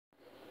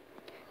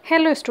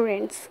Hello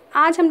students,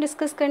 आज हम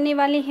discuss करने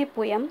वाले हैं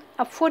poem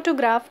a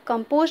photograph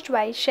composed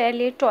bye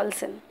शेरले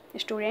Toulson.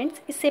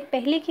 Students, इससे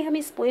पहले कि हम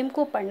इस पोएम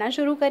को पढ़ना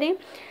शुरू करें,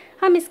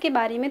 हम इसके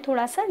बारे में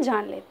थोड़ा सा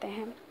जान लेते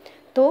हैं।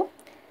 तो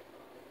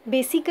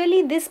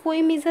basically this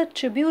poem is a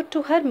tribute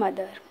to her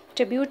mother.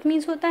 Tribute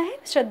means होता है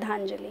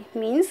श्रद्धांजलि,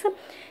 मीन्स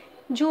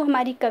जो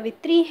हमारी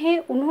कवित्री हैं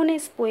उन्होंने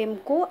इस पोएम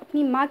को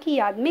अपनी माँ की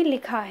याद में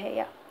लिखा है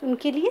या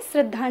उनके लिए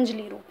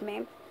श्रद्धांजलि रूप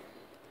में।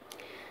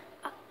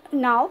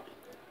 Now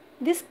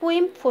this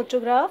poem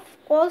photograph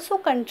also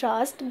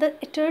contrasts the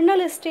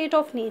eternal state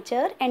of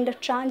nature and the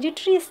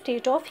transitory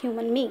state of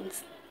human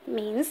beings.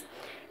 Means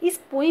इस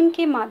पोएम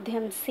के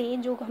माध्यम से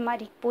जो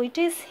हमारी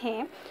पोइटेस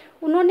हैं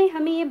उन्होंने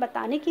हमें ये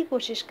बताने की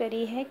कोशिश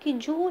करी है कि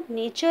जो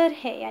नेचर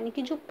है यानी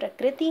कि जो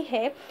प्रकृति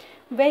है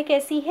वह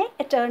कैसी है,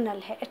 एटर्नल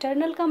है।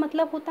 एटर्नल का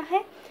मतलब होता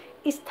है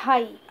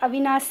स्थायी,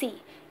 अविनाशी,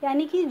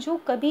 यानी कि जो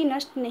कभी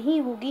नष्ट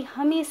नहीं होगी,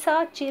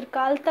 हमेशा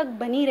चिरकाल तक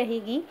बनी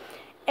रहेगी,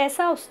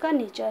 ऐसा उसका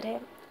नेचर है।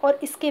 और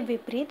इसके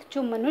विपरीत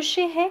जो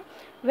मनुष्य है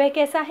वह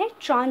कैसा है,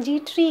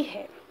 ट्रांजिटरी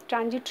है।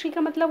 ट्रांजिटरी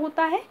का मतलब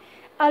होता है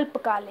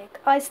अल्पकालिक,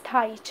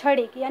 अस्थायी,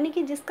 क्षणिक, यानी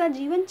कि जिसका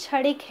जीवन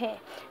क्षणिक है,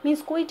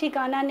 मीन्स कोई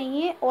ठिकाना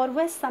नहीं है और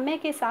वह समय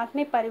के साथ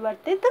में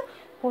परिवर्तित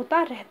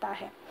होता रहता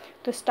है।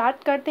 तो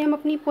स्टार्ट करते हैं हम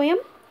अपनी poem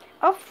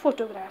a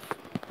photograph.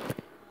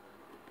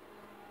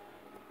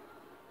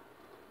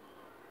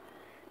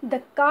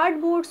 The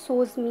cardboard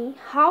shows me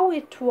how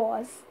it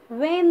was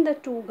when the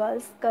two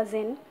girls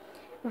cousin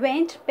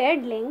went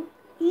paddling,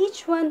 each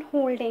one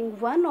holding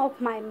one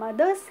of my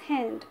mother's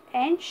hand,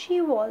 and she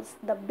was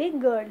the big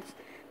girl,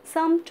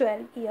 some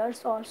 12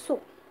 years or so.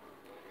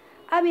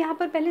 अब यहाँ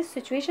पर पहले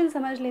situation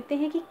समझ लेते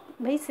हैं कि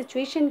भाई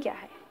situation क्या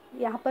है।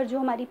 यहाँ पर जो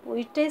हमारी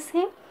पोइटेस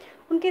हैं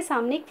उनके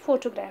सामने एक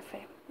फ़ोटोग्राफ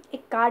है,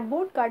 एक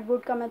कार्डबोर्ड।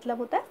 कार्डबोर्ड का मतलब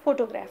होता है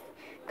फ़ोटोग्राफ।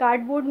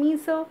 कार्डबोर्ड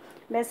मीन्स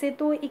वैसे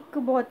तो एक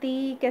बहुत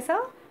ही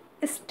कैसा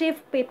स्टिफ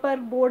पेपर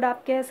बोर्ड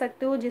आप कह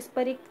सकते हो जिस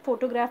पर एक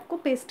फ़ोटोग्राफ को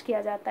पेस्ट किया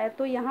जाता है।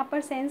 तो यहाँ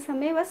पर सेंस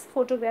हमें बस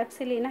फ़ोटोग्राफ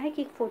से लेना है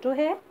कि एक फ़ोटो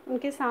है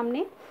उनके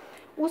सामने,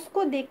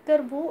 उसको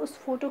देखकर वो उस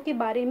फ़ोटो के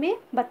बारे में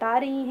बता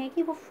रही हैं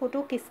कि वो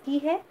फ़ोटो किसकी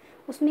है,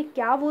 उसमें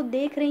क्या वो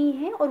देख रही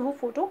हैं और वो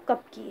फ़ोटो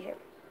कब की है।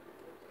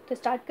 तो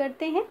स्टार्ट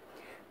करते हैं।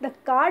 The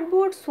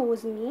cardboard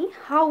shows me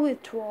how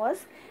it was.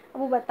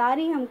 वो बता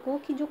रही हमको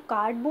कि जो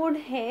कार्डबोर्ड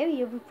है,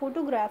 ये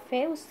फ़ोटोग्राफ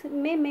है,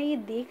 उसमें मैं ये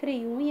देख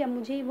रही हूँ या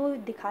मुझे वो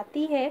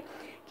दिखाती है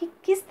कि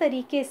किस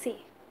तरीके से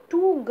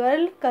टू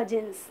गर्ल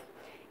कजिन्स,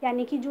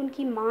 यानी कि जो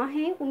उनकी माँ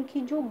है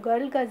उनकी जो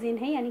गर्ल कज़िन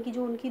है, यानी कि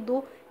जो उनकी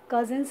दो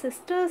कज़िन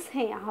सिस्टर्स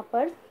हैं यहाँ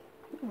पर,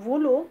 वो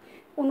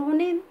लोग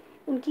उन्होंने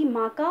उनकी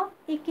माँ का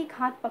एक एक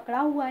हाथ पकड़ा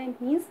हुआ है।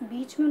 मीन्स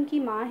बीच में उनकी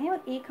माँ है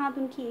और एक हाथ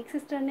उनकी एक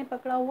सिस्टर ने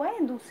पकड़ा हुआ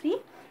है,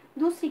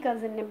 दूसरी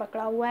कज़िन ने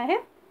पकड़ा हुआ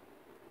है।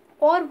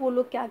 और वो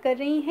लोग क्या कर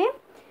रही हैं,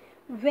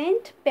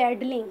 वेंट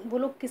पैडलिंग। वो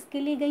लोग किसके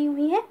लिए गई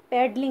हुई हैं,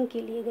 पैडलिंग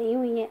के लिए गई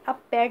हुई हैं। अब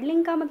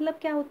पैडलिंग का मतलब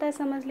क्या होता है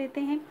समझ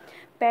लेते हैं।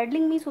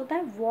 पैडलिंग मीन्स होता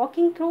है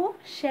walking through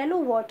shallow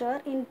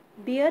water in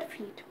bare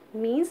feet,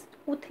 means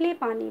उथले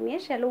पानी में,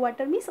 शैलो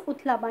वाटर मीन्स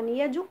उथला पानी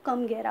या जो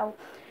कम गहरा हो,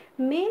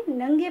 में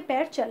नंगे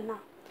पैर चलना।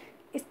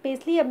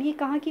 स्पेशली अब ये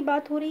कहाँ की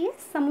बात हो रही है,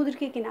 समुद्र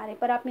के किनारे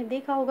पर। आपने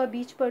देखा होगा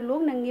बीच पर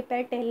लोग नंगे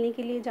पैर टहलने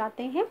के लिए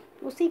जाते हैं,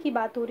 उसी की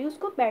बात हो रही है,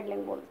 उसको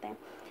पैडलिंग बोलते हैं।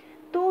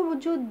 तो वो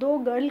जो दो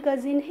गर्ल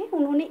कज़िन हैं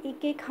उन्होंने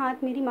एक एक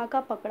हाथ मेरी माँ का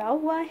पकड़ा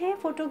हुआ है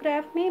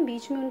फ़ोटोग्राफ में,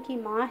 बीच में उनकी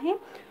माँ है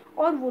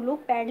और वो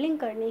लोग पैडलिंग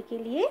करने के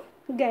लिए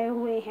गए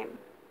हुए हैं।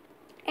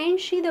 And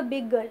she the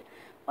big girl,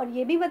 और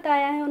ये भी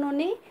बताया है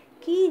उन्होंने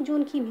कि जो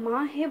उनकी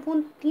माँ है वो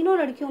उन तीनों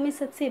लड़कियों में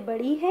सबसे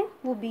बड़ी है,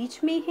 वो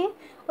बीच में है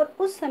और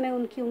उस समय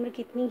उनकी उम्र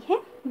कितनी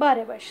है,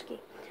 12 वर्ष की।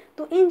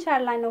 तो इन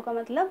 4 लाइनों का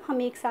मतलब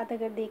हम एक साथ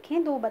अगर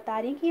देखें तो वो बता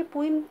रही हैं कि ये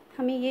पोइम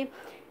हमें ये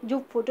जो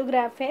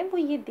फोटोग्राफ है वो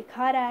ये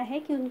दिखा रहा है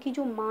कि उनकी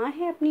जो माँ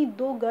है अपनी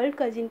दो गर्ल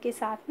कजिन के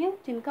साथ में,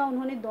 जिनका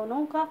उन्होंने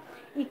दोनों का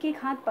एक एक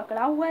हाथ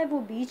पकड़ा हुआ है, वो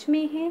बीच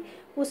में है।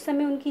 उस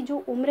समय उनकी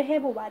जो उम्र है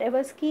वो 12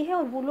 वर्ष की है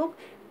और वो लोग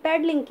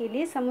पैडलिंग के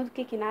लिए समुद्र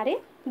के किनारे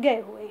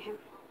गए हुए हैं।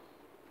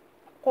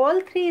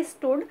 All three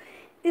stood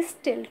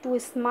still to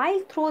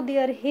smile through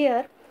their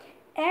here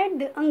at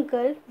the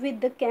uncle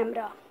with the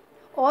camera.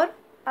 और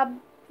अब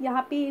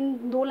यहाँ पे इन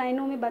 2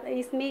 लाइनों में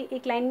इसमें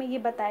एक लाइन में ये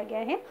बताया गया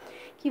है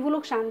कि वो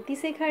लोग शांति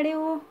से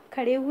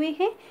खड़े हुए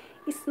हैं।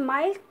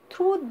 स्माइल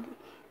थ्रू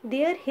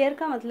देयर हेयर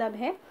का मतलब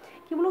है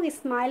कि वो लोग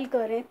स्माइल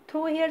कर रहे हैं।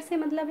 थ्रू हेयर से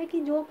मतलब है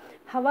कि जो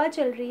हवा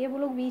चल रही है वो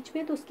लोग बीच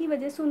में, तो उसकी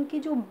वजह से उनके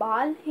जो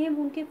बाल हैं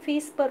वो उनके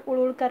फेस पर उड़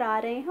उड़ कर आ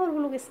रहे हैं और वो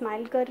लोग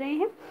स्माइल कर रहे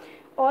हैं।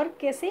 और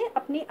कैसे,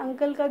 अपने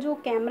अंकल का जो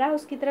कैमरा है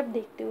उसकी तरफ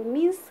देखते हुए,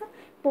 मीन्स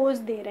पोज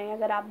दे रहे हैं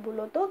अगर आप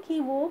बोलो तो, कि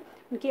वो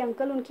उनके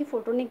अंकल उनकी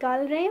फ़ोटो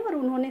निकाल रहे हैं और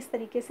उन्होंने इस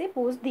तरीके से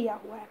पोज दिया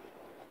हुआ है।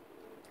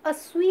 A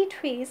sweet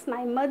face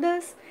my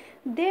mother's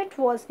that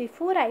was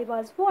before I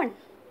was born.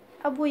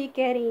 अब वो ये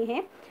कह रही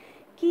हैं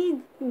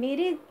कि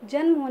मेरे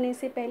जन्म होने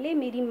से पहले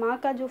मेरी माँ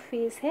का जो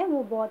फेस है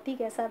वो बहुत ही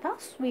कैसा था,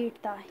 स्वीट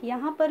था।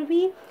 यहाँ पर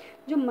भी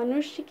जो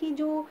मनुष्य की,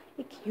 जो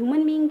एक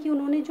ह्यूमन बीइंग की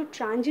उन्होंने जो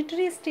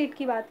ट्रांजिटरी स्टेट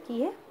की बात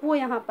की है वो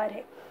यहाँ पर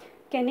है।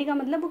 कहने का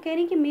मतलब वो कह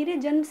रही कि मेरे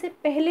जन्म से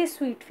पहले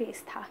स्वीट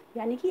फेस था,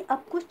 यानी कि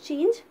अब कुछ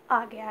चेंज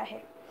आ गया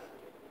है।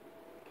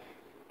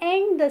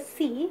 and the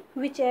sea,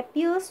 which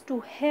appears to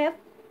have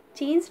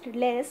changed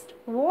less,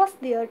 was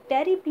their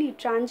terribly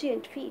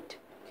transient feat.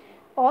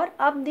 और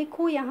अब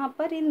देखो यहाँ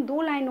पर इन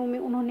दो लाइनों में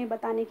उन्होंने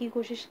बताने की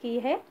कोशिश की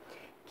है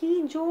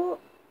कि जो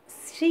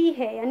सी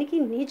है यानी कि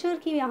नेचर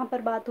की यहाँ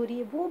पर बात हो रही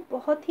है, वो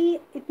बहुत ही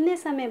इतने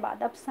समय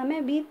बाद, अब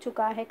समय बीत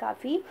चुका है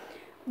काफ़ी,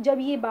 जब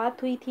ये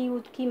बात हुई थी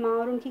उसकी माँ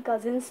और उनकी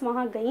कज़िन्स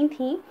वहाँ गई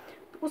थी,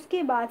 तो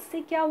उसके बाद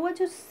से क्या हुआ,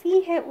 जो सी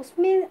है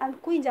उसमें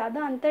कोई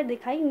ज़्यादा अंतर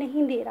दिखाई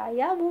नहीं दे रहा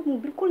या वो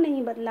बिल्कुल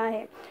नहीं बदला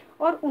है।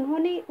 और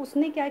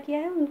उसने क्या किया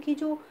है, उनकी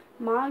जो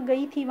माँ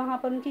गई थी वहाँ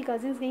पर, उनकी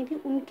कज़िन्स गई थी,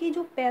 उनके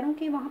जो पैरों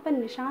के वहाँ पर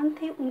निशान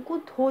थे उनको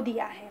धो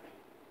दिया है।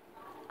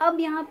 अब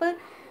यहाँ पर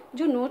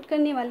जो नोट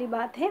करने वाली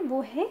बात है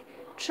वो है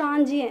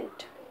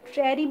ट्रांजिएंट,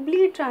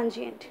 टेरिबली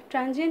ट्रांजिएंट।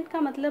 ट्रांजिएंट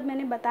का मतलब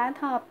मैंने बताया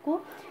था आपको,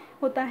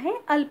 होता है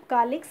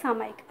अल्पकालिक,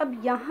 सामयिक।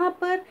 अब यहाँ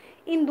पर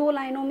इन दो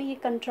लाइनों में ये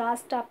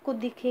कंट्रास्ट आपको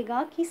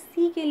दिखेगा कि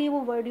सी के लिए वो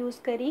वर्ड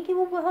यूज़ करें कि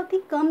वो बहुत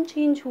ही कम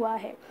चेंज हुआ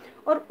है,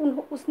 और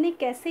उसने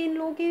कैसे इन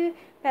लोगों के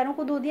पैरों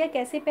को धो दिया।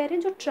 कैसे पैर हैं,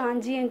 जो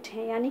ट्रांजिएंट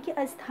हैं यानी कि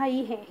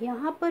अस्थाई हैं।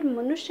 यहाँ पर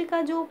मनुष्य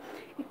का जो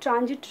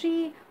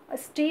ट्रांजिटरी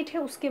स्टेट है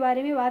उसके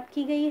बारे में बात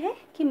की गई है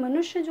कि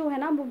मनुष्य जो है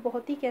ना वो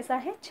बहुत ही कैसा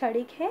है,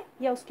 क्षणिक है,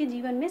 या उसके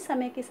जीवन में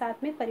समय के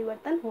साथ में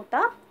परिवर्तन होता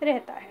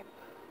रहता है।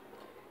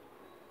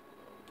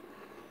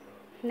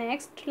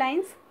 Next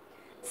lines,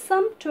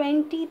 some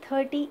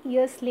 20-30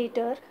 years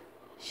later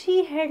she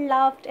had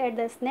laughed at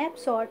the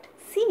snapshot.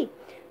 See,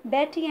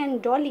 Betty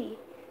and Dolly,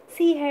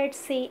 she had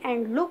say,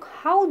 and look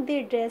how they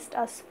dressed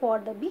us for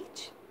the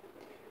beach.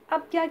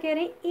 अब क्या कह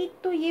रहे हैं, एक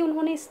तो ये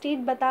उन्होंने स्टेट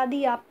बता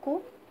दी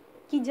आपको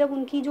कि जब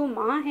उनकी जो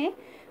माँ है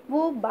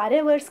वो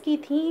 12 वर्ष की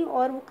थी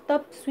और वो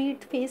तब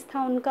स्वीट फेस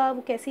था उनका,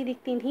 वो कैसी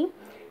दिखती थी।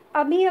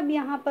 अब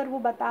यहाँ पर वो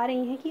बता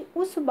रही हैं कि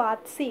उस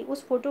बात से,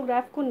 उस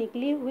फोटोग्राफ को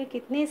निकले हुए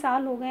कितने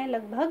साल हो गए हैं,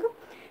 लगभग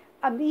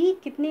अभी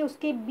कितने,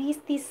 उसके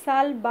 20-30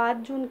 साल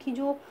बाद जो उनकी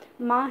जो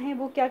माँ है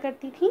वो क्या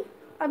करती थी,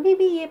 अभी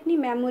भी ये अपनी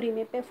मेमोरी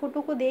में पे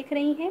फ़ोटो को देख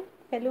रही हैं।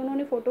 पहले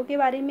उन्होंने फ़ोटो के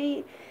बारे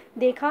में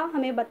देखा,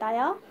 हमें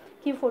बताया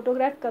कि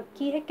फ़ोटोग्राफ कब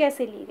की है,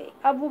 कैसे ली गई।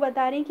 अब वो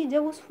बता रहे हैं कि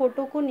जब उस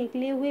फ़ोटो को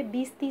निकले हुए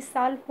 20-30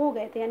 साल हो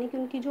गए थे, यानी कि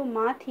उनकी जो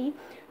माँ थी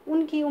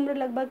उनकी उम्र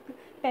लगभग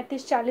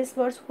 35-40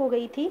 वर्ष हो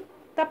गई थी,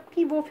 तब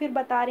की वो फिर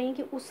बता रही हैं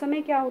कि उस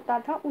समय क्या होता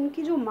था।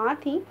 उनकी जो माँ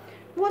थी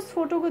वो उस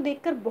फ़ोटो को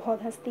देखकर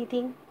बहुत हंसती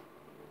थी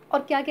और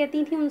क्या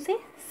कहती थी उनसे,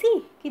 सी,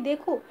 कि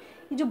देखो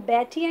ये जो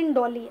बैटी एंड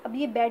डॉली। अब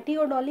ये बैटी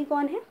और डॉली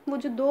कौन है, वो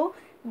जो दो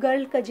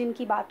गर्ल कजिन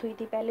की बात हुई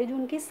थी पहले जो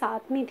उनके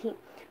साथ में थी,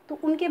 तो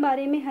उनके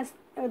बारे में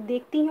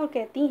देखती हैं और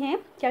कहती हैं,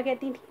 क्या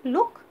कहती थी,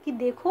 लुक, कि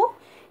देखो,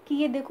 कि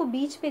ये देखो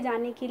बीच पे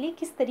जाने के लिए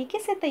किस तरीके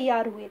से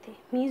तैयार हुए थे।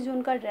 मीन्स जो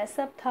उनका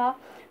ड्रेसअप था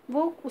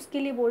वो उसके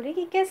लिए बोल रही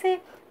कि कैसे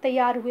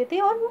तैयार हुए थे,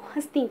 और वो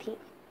हंसती थी।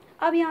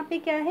 अब यहाँ पे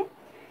क्या है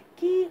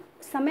कि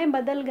समय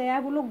बदल गया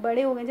है, वो लोग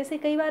बड़े हो गए। जैसे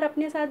कई बार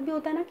अपने साथ भी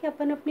होता है ना कि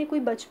अपन अपने कोई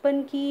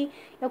बचपन की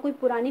या कोई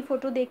पुरानी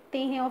फ़ोटो देखते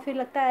हैं और फिर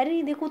लगता है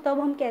अरे देखो तब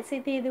हम कैसे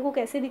थे, देखो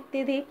कैसे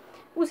दिखते थे।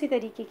 उसी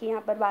तरीके की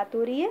यहाँ पर बात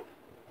हो रही है।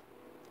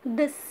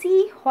 The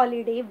C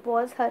holiday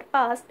was her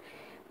past,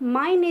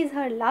 mine is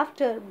her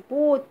laughter,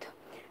 both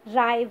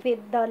Rai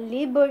with the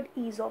लेबर्ड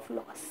ease of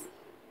loss.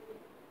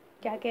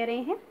 क्या कह रहे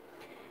हैं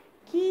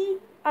कि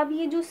अब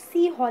ये जो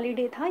सी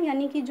हॉलीडे था,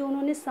 यानी कि जो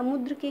उन्होंने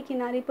समुद्र के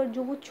किनारे पर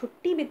जो वो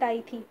छुट्टी बिताई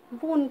थी,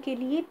 वो उनके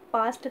लिए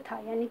पास्ट था,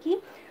 यानी कि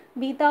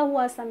बीता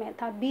हुआ समय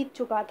था, बीत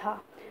चुका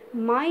था।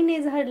 माइन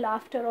इज़ हर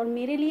लाफ्टर, और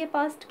मेरे लिए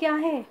पास्ट क्या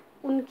है,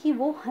 उनकी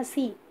वो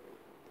हंसी।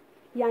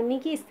 यानी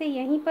कि इससे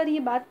यहीं पर ये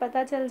बात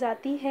पता चल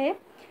जाती है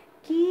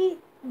कि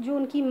जो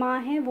उनकी माँ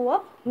है वो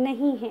अब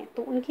नहीं है,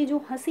 तो उनकी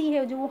जो हंसी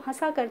है, जो वो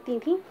हंसा करती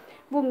थी,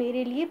 वो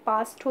मेरे लिए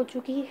पास्ट हो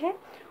चुकी है।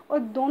 और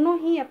दोनों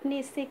ही अपने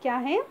इससे क्या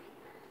है,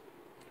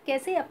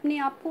 कैसे अपने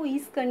आप को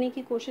ईज़ करने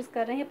की कोशिश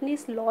कर रहे हैं अपने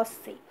इस लॉस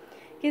से।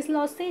 किस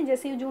लॉस से,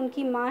 जैसे जो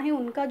उनकी माँ है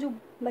उनका जो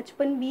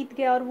बचपन बीत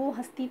गया और वो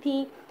हंसती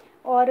थी,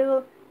 और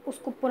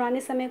उसको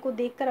पुराने समय को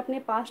देखकर अपने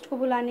पास्ट को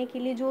भुलाने के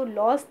लिए जो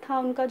लॉस था,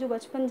 उनका जो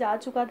बचपन जा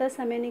चुका था,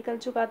 समय निकल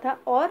चुका था।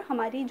 और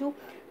हमारी जो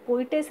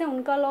पोइटेस है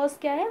उनका लॉस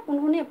क्या है,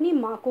 उन्होंने अपनी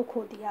माँ को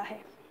खो दिया है।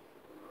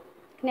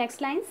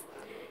 Next lines,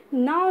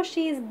 now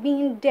she is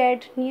been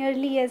dead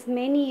nearly as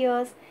many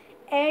years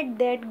at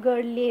that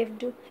girl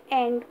lived,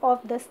 and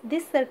of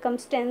this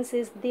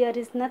circumstances there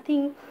is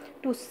nothing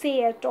to say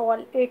at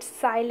all, it's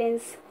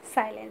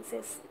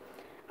silences.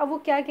 अब वो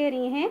क्या कह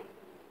रही हैं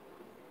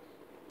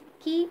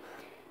कि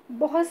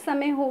बहुत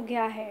समय हो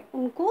गया है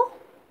उनको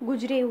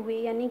गुजरे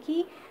हुए, यानी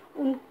कि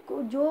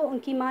उनको जो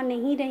उनकी माँ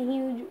नहीं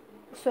रही,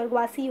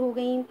 स्वर्गवासी हो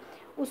गई,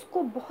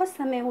 उसको बहुत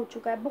समय हो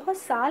चुका है, बहुत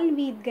साल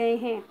बीत गए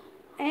हैं।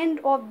 एंड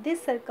ऑफ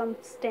दिस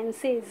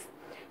सर्कमस्टेंसेस,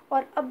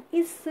 और अब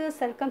इस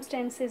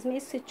सर्कमस्टेंसेस में,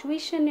 इस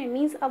सिचुएशन में,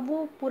 मीन्स अब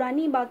वो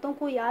पुरानी बातों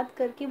को याद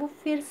करके वो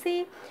फिर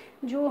से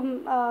जो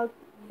हम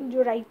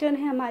जो राइटर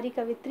हैं, हमारी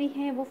कवित्री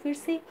हैं, वो फिर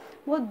से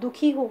बहुत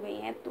दुखी हो गई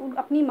हैं, तो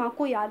अपनी माँ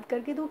को याद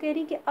करके तो कह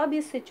रही कि अब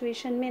इस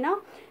सिचुएशन में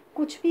ना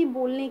कुछ भी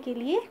बोलने के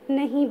लिए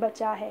नहीं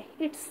बचा है।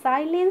 It's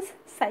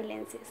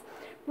silences.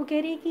 वो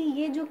कह रही है कि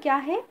ये जो क्या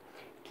है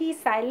कि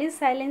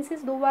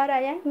साइलेंसेस 2 बार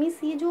आया है,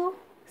 मीन्स ये जो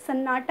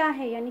सन्नाटा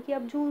है, यानी कि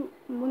अब जो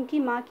उनकी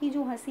माँ की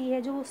जो हंसी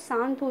है जो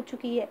शांत हो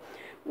चुकी है,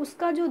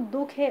 उसका जो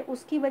दुख है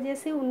उसकी वजह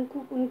से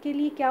उनको उनके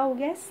लिए क्या हो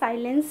गया है,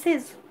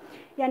 साइलेंसेस,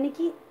 यानी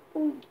कि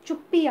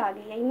चुप्पी आ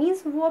गई है।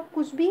 मीन्स वो अब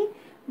कुछ भी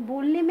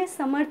बोलने में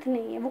समर्थ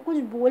नहीं है, वो कुछ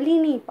बोल ही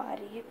नहीं पा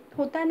रही है।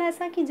 होता है ना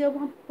ऐसा कि जब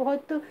हम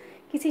बहुत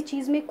किसी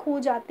चीज़ में खो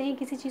जाते हैं,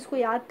 किसी चीज़ को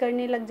याद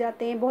करने लग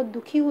जाते हैं, बहुत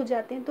दुखी हो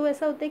जाते हैं, तो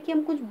ऐसा होता है कि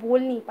हम कुछ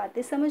बोल नहीं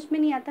पाते, समझ में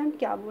नहीं आता हम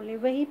क्या बोलें।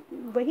 वही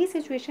वही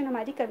सिचुएशन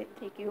हमारी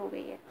कवित्री की हो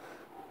गई है।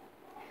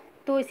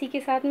 तो इसी के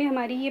साथ में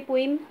हमारी ये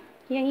पोएम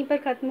यहीं पर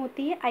ख़त्म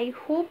होती है। आई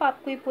होप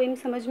आपको ये पोएम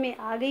समझ में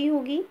आ गई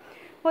होगी।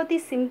 बहुत ही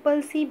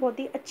सिंपल सी, बहुत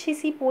ही अच्छी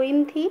सी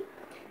पोएम थी,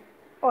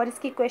 और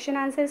इसके क्वेश्चन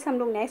आंसर्स हम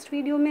लोग नेक्स्ट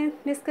वीडियो में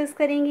डिस्कस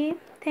करेंगे।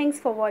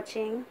 Thanks for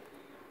watching.